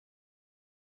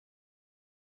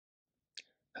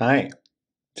Hi,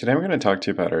 today we're going to talk to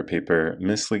you about our paper,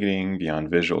 Misleading Beyond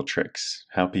Visual Tricks,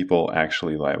 How People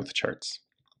Actually Lie with Charts.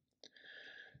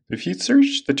 If you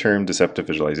search the term deceptive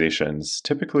visualizations,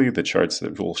 typically the charts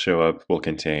that will show up will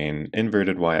contain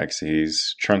inverted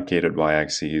y-axes, truncated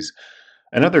y-axes,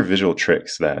 and other visual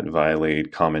tricks that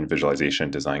violate common visualization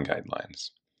design guidelines.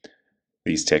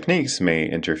 These techniques may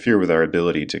interfere with our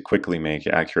ability to quickly make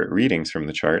accurate readings from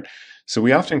the chart, so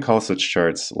we often call such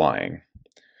charts lying.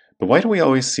 But why do we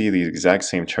always see the exact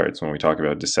same charts when we talk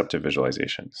about deceptive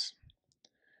visualizations?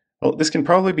 Well, this can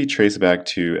probably be traced back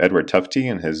to Edward Tufte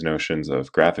and his notions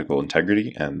of graphical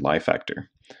integrity and lie factor.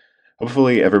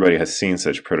 Hopefully, everybody has seen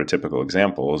such prototypical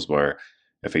examples where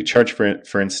if a chart,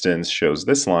 for instance, shows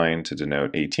this line to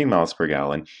denote 18 miles per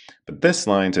gallon, but this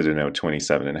line to denote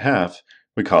 27.5,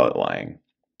 we call it lying.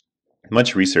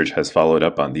 Much research has followed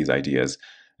up on these ideas,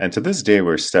 and to this day,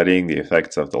 we're studying the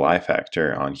effects of the lie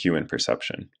factor on human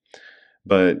perception.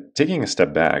 But taking a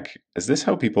step back, is this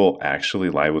how people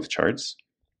actually lie with charts?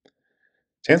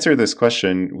 To answer this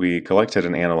question, we collected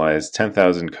and analyzed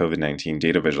 10,000 COVID-19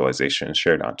 data visualizations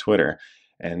shared on Twitter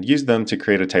and used them to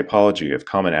create a typology of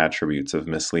common attributes of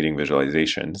misleading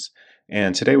visualizations,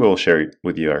 and today we'll share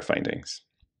with you our findings.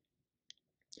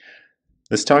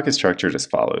 This talk is structured as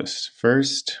follows.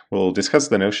 First, we'll discuss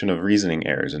the notion of reasoning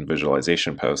errors in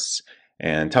visualization posts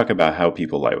and talk about how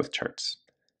people lie with charts.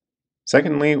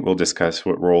 Secondly, we'll discuss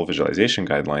what role visualization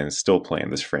guidelines still play in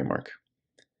this framework.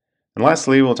 And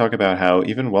lastly, we'll talk about how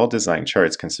even well-designed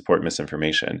charts can support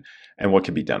misinformation and what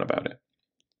can be done about it.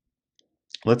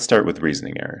 Let's start with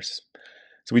reasoning errors.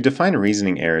 So we define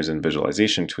reasoning errors in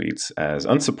visualization tweets as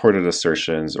unsupported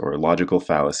assertions or logical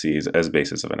fallacies as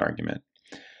basis of an argument.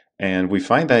 And we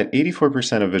find that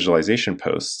 84% of visualization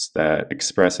posts that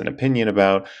express an opinion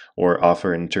about or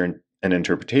offer an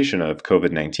interpretation of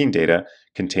COVID-19 data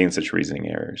contain such reasoning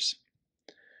errors.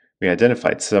 We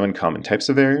identified 7 common types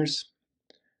of errors: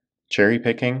 cherry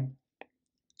picking,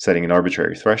 setting an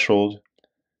arbitrary threshold,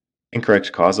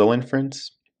 incorrect causal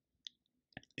inference,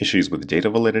 issues with data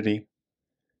validity,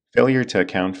 failure to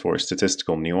account for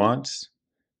statistical nuance,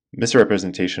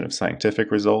 misrepresentation of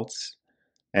scientific results,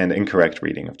 and incorrect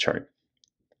reading of chart.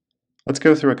 Let's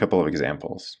go through a couple of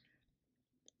examples.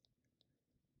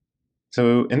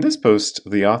 So in this post,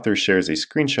 the author shares a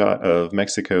screenshot of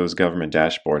Mexico's government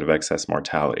dashboard of excess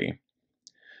mortality.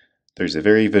 There's a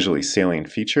very visually salient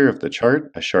feature of the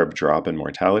chart, a sharp drop in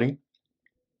mortality.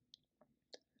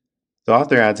 The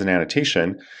author adds an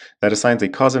annotation that assigns a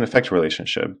cause and effect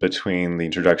relationship between the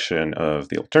introduction of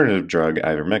the alternative drug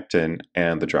ivermectin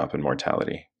and the drop in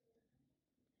mortality.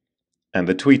 And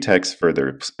the tweet text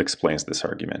further explains this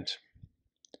argument.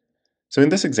 So in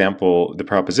this example, the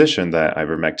proposition that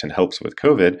ivermectin helps with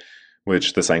COVID,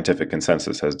 which the scientific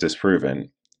consensus has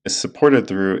disproven, is supported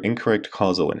through incorrect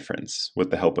causal inference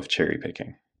with the help of cherry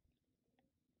picking.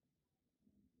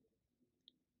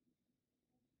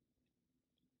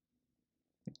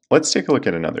 Let's take a look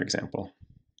at another example.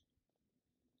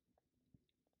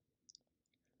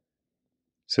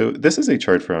 So this is a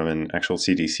chart from an actual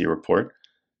CDC report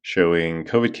showing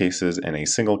COVID cases in a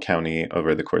single county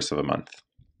over the course of a month.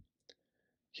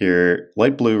 Here,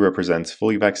 light blue represents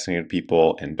fully vaccinated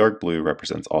people and dark blue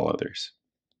represents all others.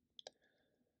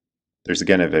 There's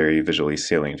again a very visually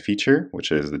salient feature,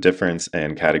 which is the difference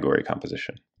in category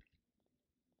composition.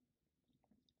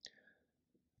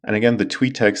 And again, the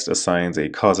tweet text assigns a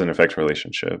cause and effect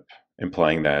relationship,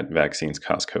 implying that vaccines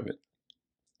cause COVID.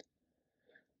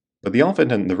 But the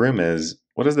elephant in the room is,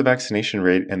 what is the vaccination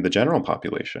rate in the general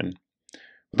population?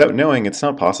 Without knowing, it's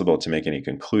not possible to make any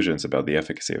conclusions about the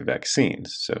efficacy of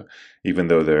vaccines. So even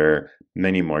though there are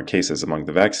many more cases among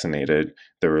the vaccinated,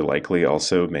 there were likely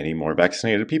also many more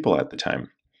vaccinated people at the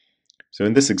time. So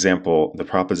in this example, the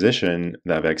proposition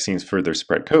that vaccines further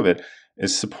spread COVID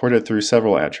is supported through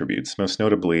several attributes, most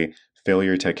notably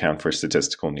failure to account for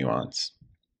statistical nuance.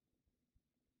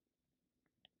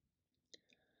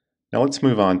 Now let's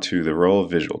move on to the role of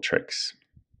visual tricks.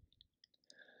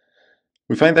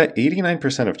 We find that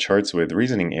 89% of charts with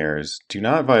reasoning errors do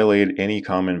not violate any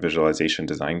common visualization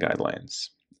design guidelines.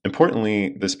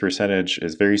 Importantly, this percentage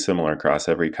is very similar across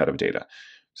every cut of data.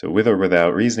 So with or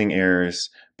without reasoning errors,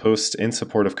 posts in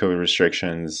support of COVID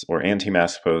restrictions or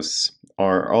anti-mask posts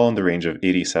are all in the range of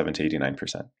 87 to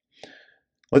 89%.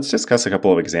 Let's discuss a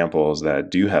couple of examples that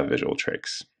do have visual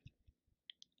tricks.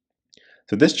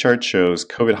 So this chart shows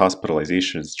COVID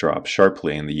hospitalizations drop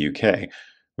sharply in the UK,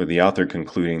 with the author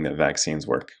concluding that vaccines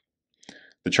work.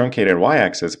 The truncated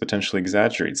y-axis potentially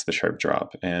exaggerates the sharp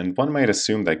drop, and one might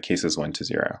assume that cases went to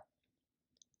zero.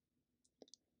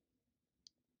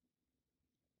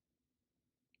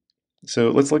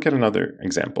 So let's look at another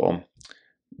example.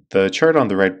 The chart on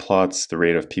the right plots the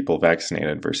rate of people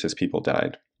vaccinated versus people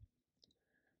died.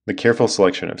 The careful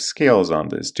selection of scales on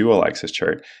this dual axis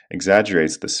chart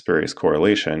exaggerates the spurious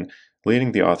correlation,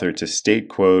 leading the author to state,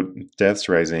 quote, deaths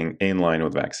rising in line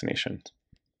with vaccination.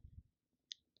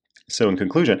 So in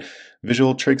conclusion,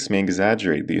 visual tricks may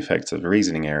exaggerate the effects of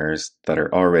reasoning errors that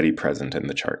are already present in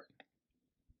the chart.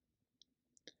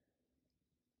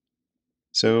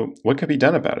 So what could be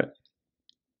done about it?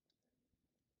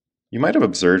 You might have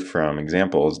observed from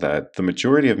examples that the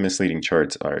majority of misleading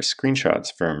charts are screenshots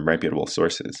from reputable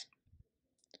sources,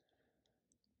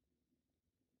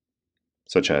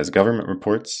 such as government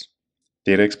reports,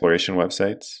 data exploration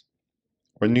websites,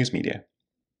 or news media.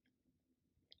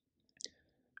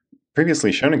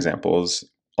 Previously shown examples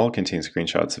all contain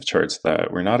screenshots of charts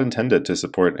that were not intended to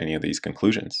support any of these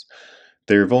conclusions.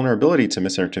 Their vulnerability to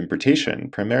misinterpretation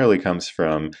primarily comes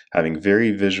from having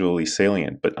very visually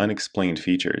salient but unexplained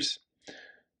features,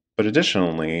 but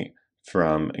additionally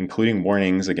from including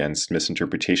warnings against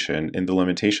misinterpretation in the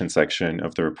limitation section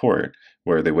of the report,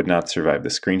 where they would not survive the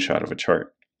screenshot of a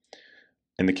chart.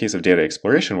 In the case of data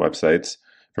exploration websites,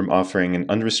 from offering an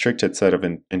unrestricted set of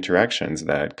interactions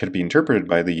that could be interpreted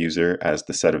by the user as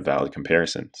the set of valid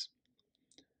comparisons,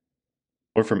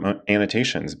 or from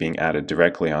annotations being added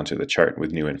directly onto the chart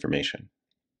with new information.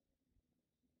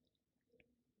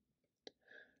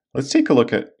 Let's take a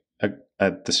look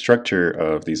at the structure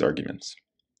of these arguments.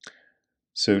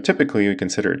 So typically we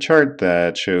consider a chart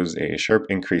that shows a sharp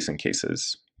increase in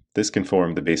cases. This can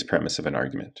form the base premise of an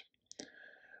argument.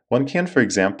 One can, for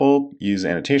example, use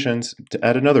annotations to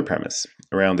add another premise.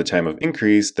 Around the time of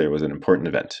increase, there was an important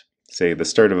event, say the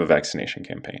start of a vaccination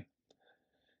campaign.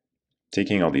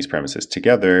 Taking all these premises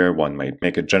together, one might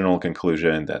make a general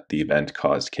conclusion that the event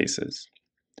caused cases.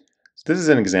 So this is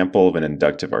an example of an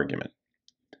inductive argument.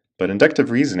 But inductive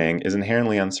reasoning is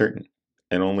inherently uncertain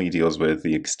and only deals with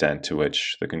the extent to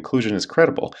which the conclusion is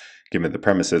credible, given the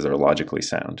premises are logically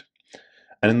sound.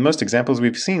 And in most examples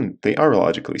we've seen, they are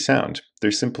logically sound. They're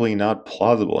simply not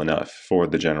plausible enough for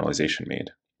the generalization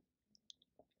made.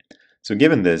 So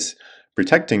given this,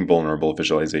 protecting vulnerable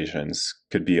visualizations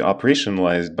could be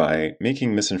operationalized by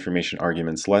making misinformation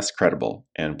arguments less credible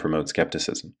and promote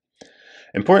skepticism.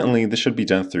 Importantly, this should be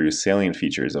done through salient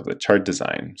features of the chart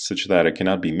design, such that it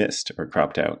cannot be missed or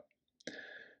cropped out.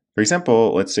 For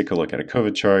example, let's take a look at a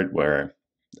COVID chart where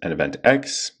an event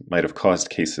X might have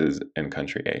caused cases in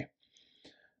country A.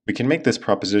 We can make this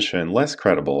proposition less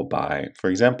credible by,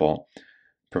 for example,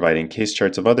 providing case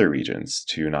charts of other regions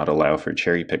to not allow for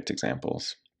cherry-picked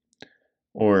examples,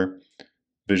 or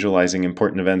visualizing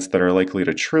important events that are likely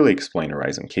to truly explain a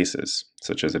rise in cases,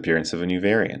 such as appearance of a new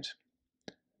variant,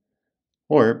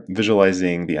 or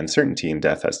visualizing the uncertainty in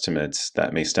death estimates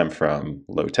that may stem from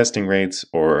low testing rates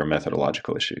or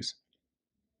methodological issues.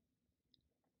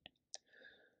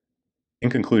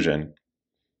 In conclusion,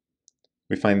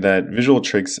 we find that visual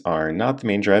tricks are not the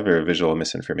main driver of visual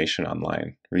misinformation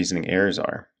online. Reasoning errors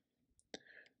are.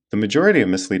 The majority of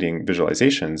misleading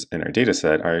visualizations in our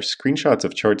dataset are screenshots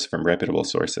of charts from reputable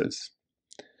sources.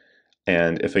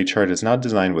 And if a chart is not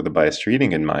designed with a biased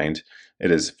reading in mind,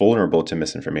 it is vulnerable to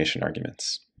misinformation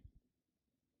arguments.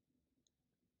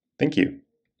 Thank you.